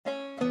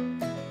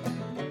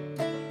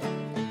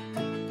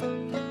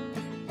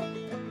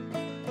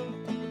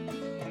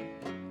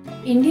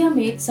India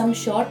made some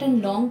short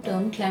and long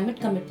term climate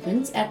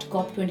commitments at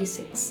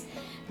COP26.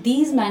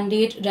 These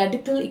mandate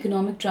radical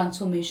economic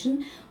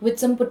transformation with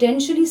some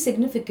potentially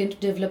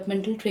significant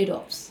developmental trade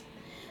offs.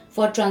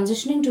 For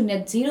transitioning to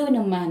net zero in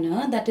a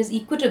manner that is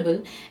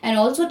equitable and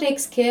also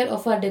takes care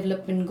of our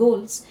development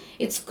goals,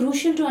 it's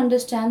crucial to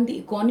understand the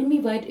economy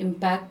wide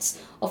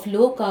impacts of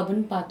low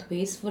carbon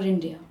pathways for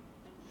India.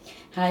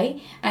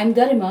 Hi, I'm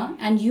Garima,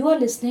 and you are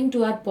listening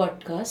to our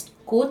podcast,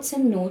 Quotes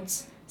and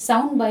Notes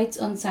Sound Bites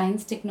on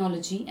Science,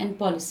 Technology, and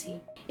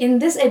Policy. In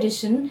this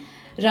edition,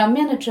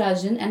 Ramya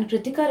Natarajan and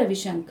Kritika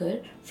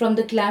Ravishankar from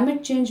the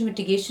Climate Change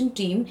Mitigation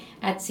Team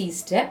at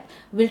CSTEP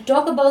will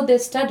talk about their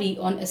study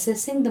on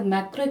assessing the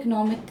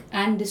macroeconomic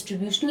and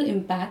distributional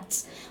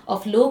impacts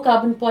of low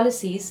carbon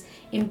policies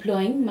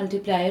employing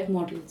multiplier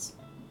models.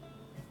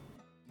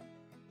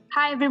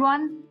 Hi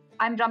everyone,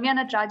 I'm Ramya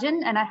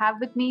Natarajan and I have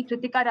with me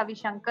Kritika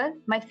Ravishankar,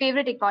 my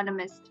favorite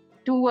economist.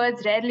 Two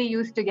words rarely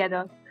used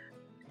together.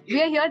 We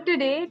are here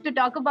today to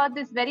talk about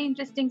this very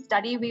interesting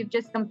study we've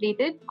just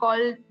completed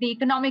called The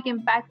Economic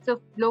Impacts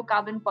of Low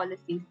Carbon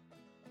Policies.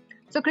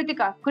 So,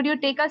 Kritika, could you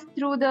take us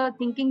through the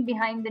thinking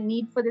behind the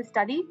need for this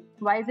study?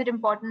 Why is it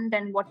important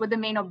and what were the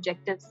main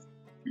objectives?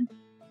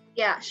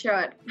 Yeah,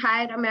 sure.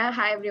 Hi, Ramya.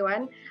 Hi,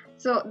 everyone.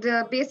 So,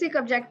 the basic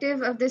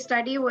objective of this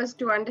study was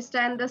to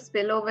understand the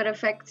spillover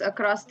effects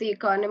across the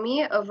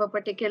economy of a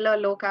particular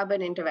low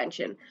carbon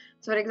intervention.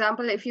 So, for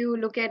example, if you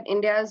look at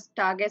India's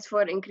targets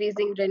for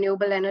increasing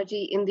renewable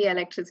energy in the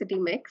electricity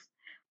mix,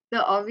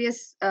 the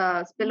obvious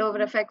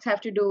spillover effects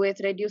have to do with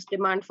reduced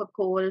demand for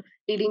coal,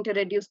 leading to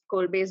reduced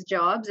coal based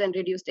jobs and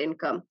reduced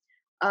income.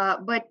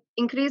 But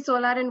increased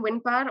solar and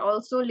wind power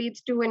also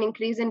leads to an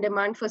increase in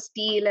demand for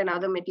steel and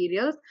other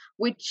materials,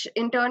 which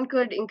in turn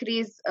could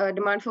increase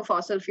demand for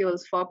fossil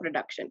fuels for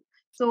production.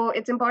 So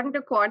it's important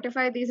to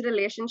quantify these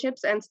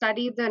relationships and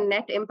study the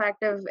net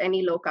impact of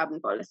any low carbon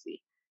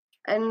policy.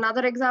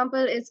 Another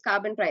example is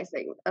carbon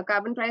pricing. A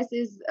carbon price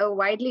is a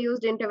widely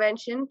used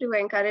intervention to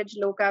encourage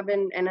low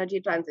carbon energy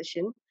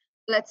transition.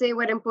 Let's say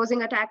we're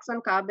imposing a tax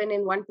on carbon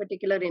in one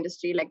particular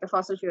industry, like the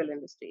fossil fuel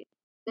industry.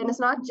 Then it's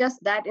not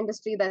just that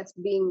industry that's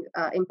being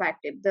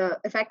impacted. The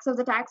effects of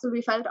the tax will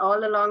be felt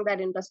all along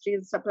that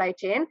industry's supply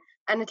chain,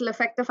 and it'll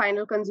affect the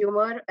final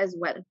consumer as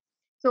well.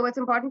 So it's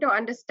important to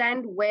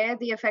understand where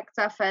the effects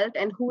are felt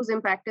and who's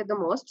impacted the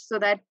most so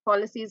that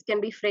policies can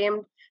be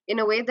framed in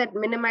a way that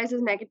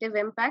minimizes negative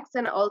impacts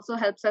and also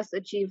helps us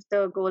achieve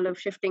the goal of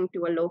shifting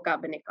to a low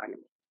carbon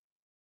economy.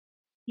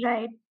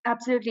 Right,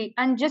 absolutely.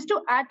 And just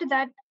to add to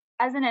that,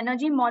 as an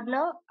energy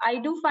modeler, I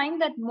do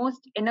find that most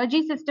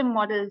energy system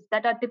models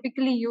that are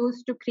typically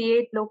used to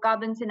create low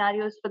carbon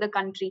scenarios for the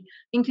country,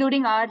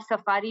 including our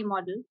Safari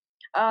model,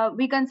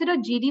 we consider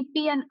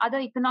GDP and other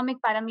economic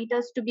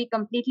parameters to be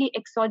completely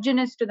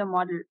exogenous to the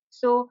model.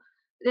 So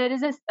there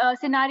is a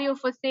scenario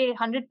for, say,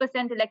 100%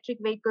 electric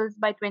vehicles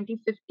by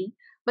 2050,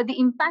 but the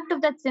impact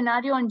of that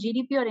scenario on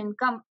GDP or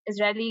income is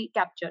rarely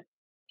captured.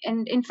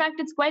 And in fact,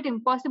 it's quite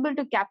impossible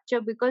to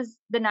capture because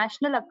the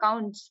national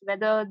accounts,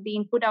 whether the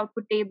input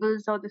output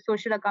tables or the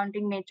social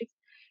accounting matrix,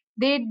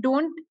 they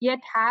don't yet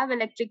have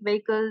electric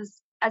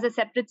vehicles as a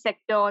separate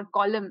sector or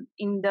column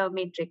in the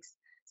matrix.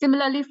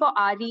 Similarly for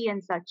RE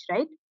and such,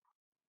 right?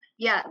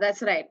 Yeah,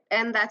 that's right.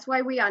 And that's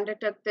why we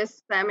undertook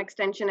this SAM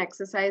extension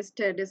exercise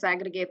to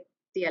disaggregate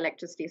the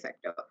electricity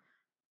sector.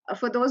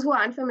 For those who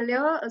aren't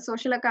familiar, a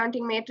social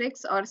accounting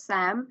matrix or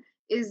SAM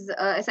is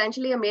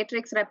essentially a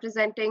matrix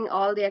representing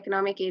all the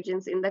economic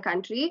agents in the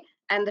country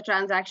and the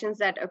transactions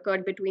that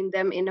occurred between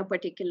them in a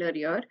particular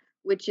year,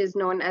 which is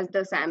known as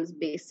the SAM's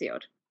base year.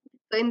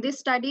 So in this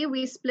study,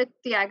 we split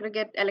the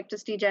aggregate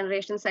electricity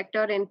generation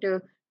sector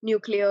into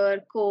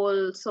nuclear,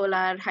 coal,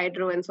 solar,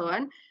 hydro, and so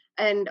on,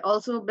 and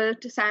also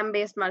built SAM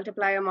based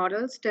multiplier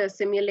models to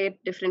simulate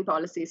different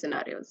policy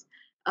scenarios.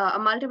 A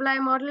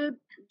multiplier model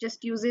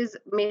just uses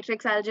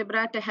matrix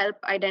algebra to help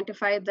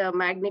identify the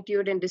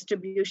magnitude and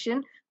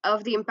distribution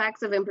of the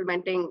impacts of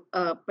implementing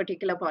a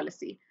particular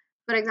policy.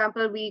 For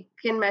example, we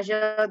can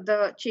measure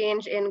the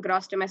change in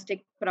gross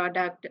domestic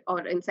product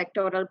or in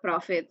sectoral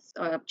profits,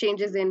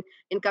 changes in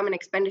income and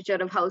expenditure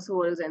of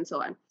households, and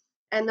so on.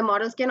 And the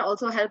models can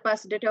also help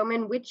us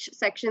determine which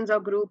sections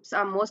or groups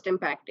are most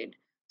impacted.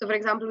 So, for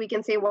example, we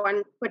can say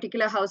one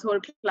particular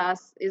household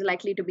class is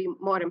likely to be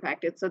more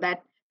impacted, so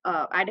that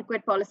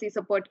adequate policy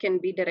support can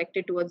be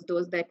directed towards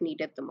those that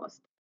need it the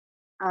most.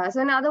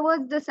 So, in other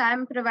words, the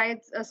SAM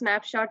provides a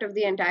snapshot of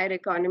the entire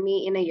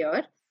economy in a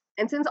year.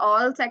 And since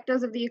all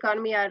sectors of the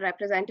economy are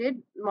represented,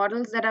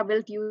 models that are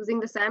built using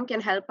the SAM can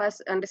help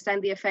us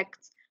understand the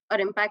effects or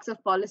impacts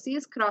of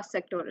policies cross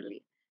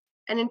sectorally.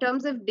 And in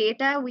terms of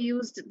data, we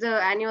used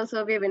the annual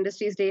survey of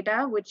industries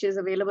data, which is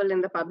available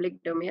in the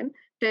public domain,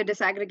 to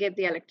disaggregate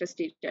the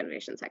electricity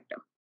generation sector.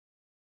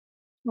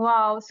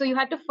 Wow. So you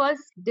had to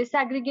first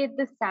disaggregate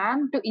the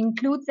SAM to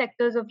include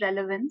sectors of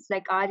relevance,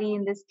 like RE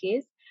in this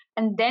case,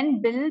 and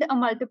then build a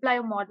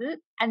multiplier model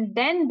and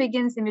then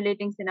begin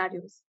simulating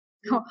scenarios.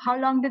 So how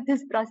long did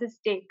this process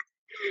take?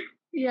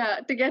 Yeah,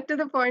 to get to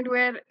the point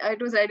where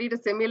it was ready to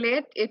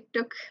simulate, it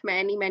took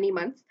many, many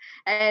months.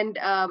 And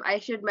I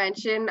should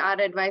mention our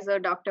advisor,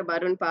 Dr.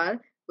 Barun Pal,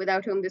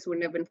 without whom this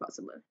wouldn't have been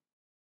possible.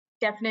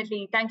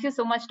 Definitely. Thank you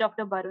so much,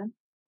 Dr. Barun.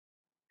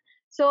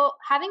 So,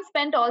 having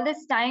spent all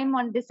this time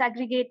on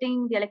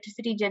disaggregating the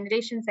electricity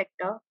generation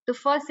sector, the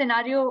first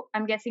scenario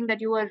I'm guessing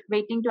that you were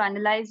waiting to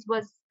analyze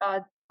was,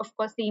 of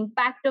course, the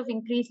impact of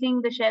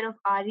increasing the share of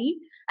RE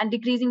and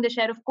decreasing the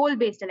share of coal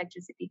based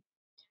electricity,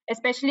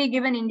 especially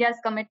given India's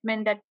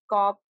commitment at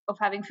COP of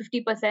having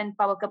 50%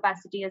 power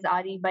capacity as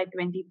RE by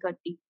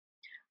 2030.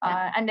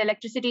 And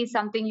electricity is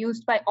something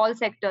used by all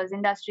sectors,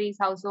 industries,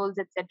 households,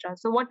 etc.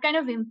 So, what kind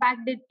of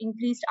impact did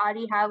increased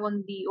RE have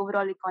on the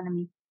overall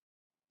economy?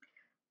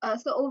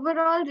 So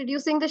overall,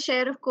 reducing the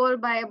share of coal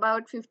by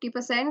about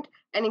 50%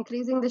 and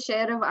increasing the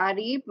share of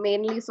RE,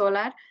 mainly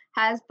solar,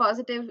 has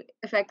positive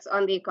effects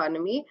on the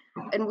economy.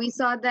 And we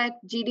saw that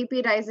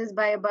GDP rises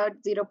by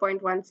about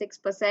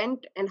 0.16%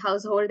 and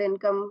household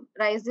income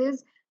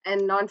rises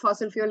and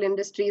non-fossil fuel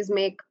industries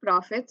make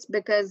profits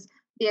because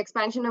the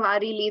expansion of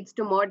RE leads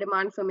to more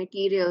demand for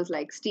materials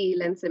like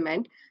steel and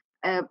cement.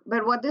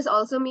 But what this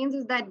also means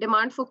is that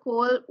demand for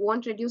coal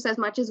won't reduce as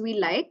much as we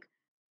like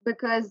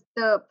because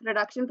the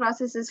production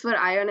processes for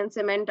iron and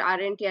cement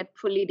aren't yet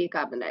fully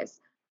decarbonized.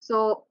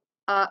 So,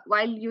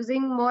 while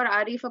using more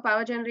RE for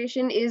power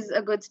generation is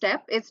a good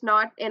step, it's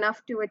not enough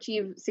to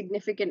achieve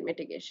significant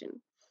mitigation.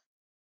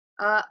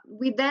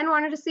 We then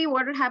wanted to see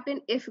what would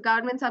happen if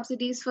government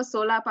subsidies for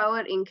solar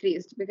power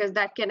increased, because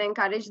that can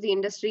encourage the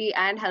industry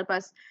and help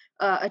us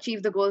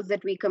achieve the goals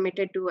that we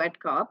committed to at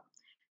COP.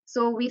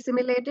 So we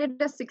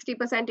simulated a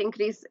 60%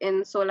 increase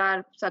in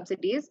solar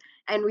subsidies,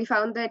 and we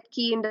found that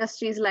key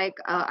industries like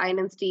iron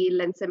and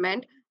steel and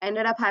cement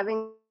ended up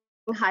having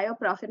higher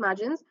profit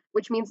margins,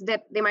 which means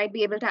that they might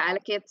be able to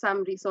allocate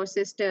some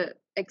resources to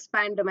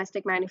expand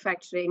domestic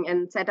manufacturing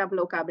and set up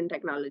low carbon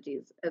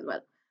technologies as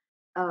well.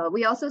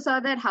 We also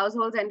saw that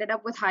households ended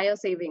up with higher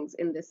savings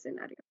in this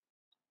scenario.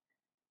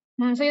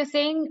 So you're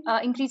saying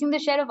increasing the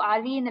share of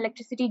RE in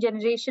electricity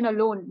generation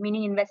alone,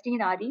 meaning investing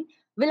in RE,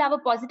 will have a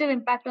positive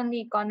impact on the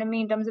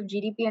economy in terms of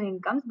GDP and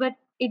incomes, but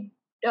it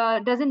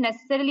doesn't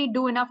necessarily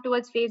do enough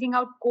towards phasing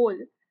out coal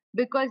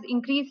because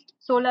increased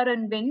solar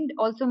and wind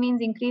also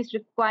means increased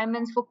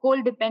requirements for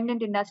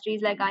coal-dependent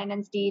industries like iron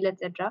and steel,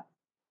 etc.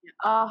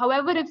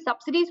 However, if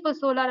subsidies for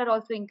solar are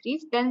also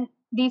increased, then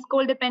these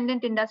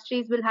coal-dependent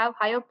industries will have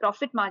higher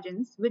profit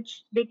margins,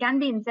 which they can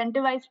be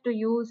incentivized to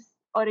use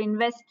or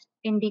invest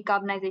in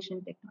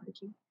decarbonization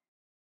technology.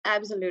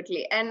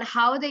 Absolutely. And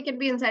how they can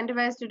be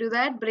incentivized to do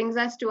that brings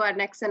us to our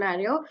next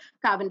scenario,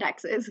 carbon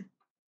taxes.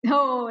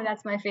 Oh,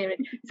 that's my favorite.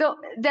 So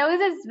there was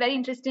this very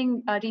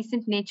interesting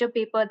recent Nature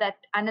paper that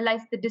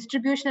analyzed the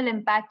distributional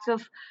impacts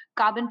of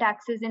carbon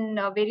taxes in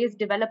various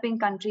developing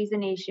countries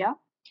in Asia.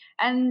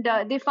 And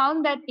they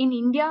found that in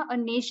India, a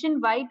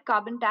nationwide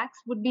carbon tax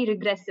would be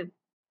regressive.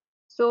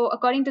 So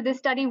according to this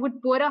study,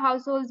 would poorer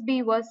households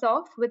be worse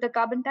off with a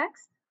carbon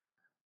tax?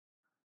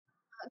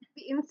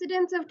 The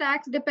incidence of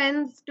tax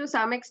depends to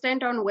some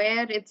extent on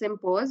where it's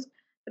imposed.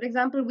 For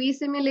example, we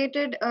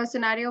simulated a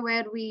scenario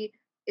where we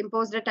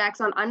imposed a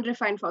tax on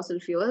unrefined fossil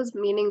fuels,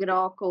 meaning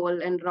raw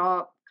coal and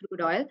raw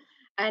crude oil.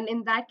 And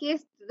in that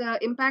case, the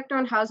impact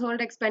on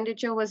household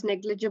expenditure was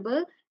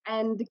negligible,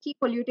 and the key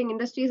polluting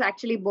industries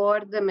actually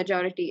bore the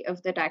majority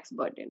of the tax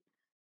burden.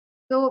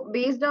 So,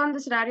 based on the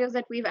scenarios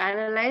that we've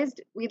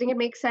analyzed, we think it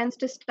makes sense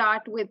to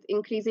start with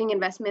increasing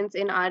investments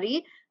in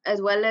RE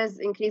as well as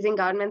increasing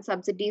government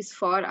subsidies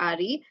for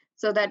RE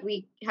so that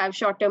we have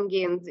short term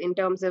gains in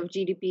terms of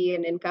GDP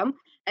and income.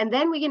 And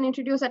then we can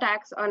introduce a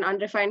tax on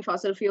unrefined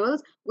fossil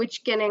fuels,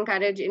 which can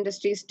encourage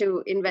industries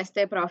to invest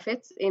their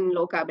profits in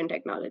low carbon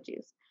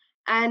technologies.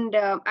 And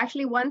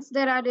actually, once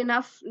there are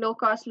enough low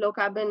cost, low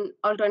carbon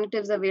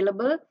alternatives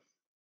available,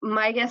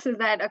 my guess is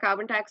that a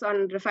carbon tax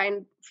on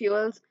refined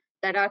fuels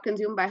that are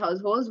consumed by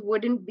households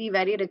wouldn't be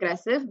very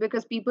regressive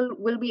because people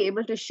will be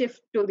able to shift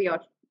to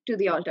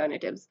the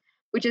alternatives,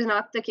 which is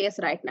not the case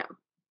right now.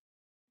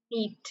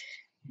 Neat.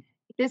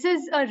 This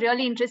is a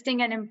really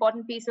interesting and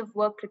important piece of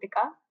work,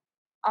 Kritika.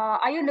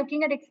 Are you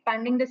looking at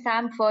expanding the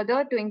SAM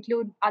further to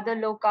include other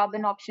low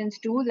carbon options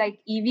too, like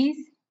EVs?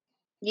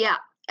 Yeah,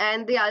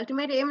 and the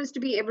ultimate aim is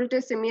to be able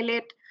to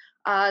simulate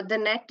the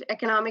net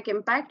economic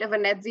impact of a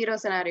net zero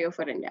scenario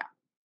for India.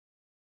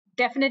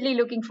 Definitely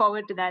looking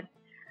forward to that.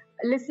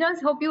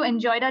 Listeners, hope you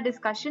enjoyed our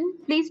discussion.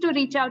 Please do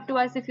reach out to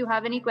us if you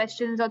have any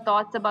questions or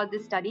thoughts about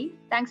this study.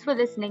 Thanks for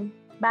listening.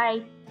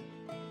 Bye.